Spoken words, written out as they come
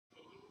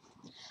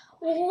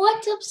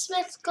What's up,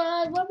 Smith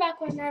Squad? We're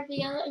back with another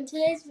video. In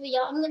today's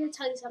video, I'm going to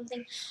tell you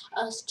something,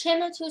 a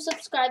channel to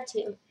subscribe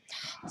to.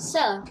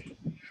 So,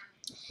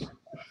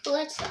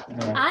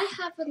 I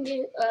have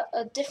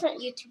a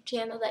different YouTube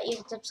channel that you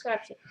can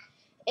subscribe to.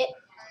 It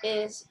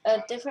is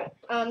a different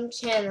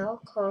channel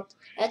called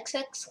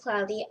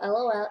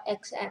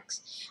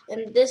XxCloudyLolXx,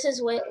 and this is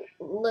what it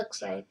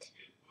looks like.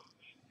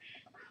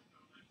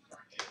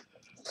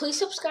 Please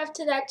subscribe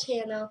to that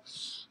channel.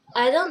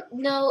 I don't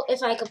know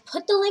if I could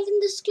put the link in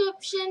the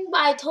description,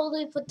 but I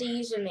totally put the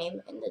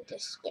username in the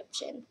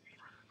description.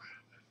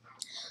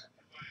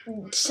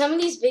 Some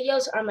of these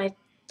videos are my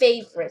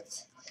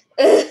favorites.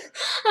 I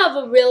have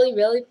a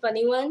really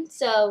funny one,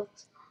 so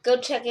go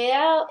check it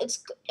out.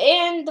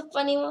 And the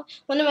funny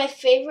one of my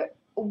favorite.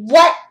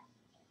 What?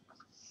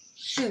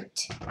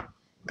 Shoot,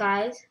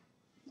 guys,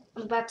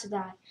 I'm about to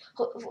die.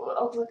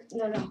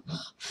 No.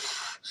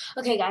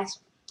 Okay, guys.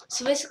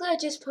 So basically, I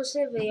just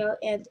posted a video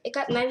and it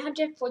got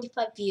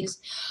 945 views.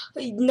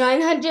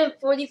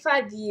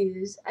 945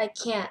 views. I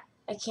can't.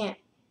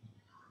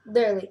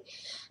 Literally.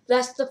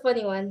 That's the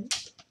funny one.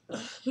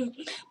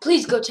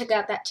 Please go check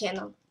out that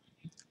channel.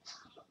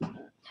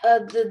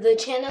 The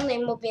channel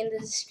name will be in the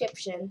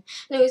description.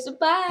 Anyways,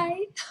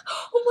 bye.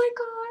 Oh my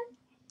god.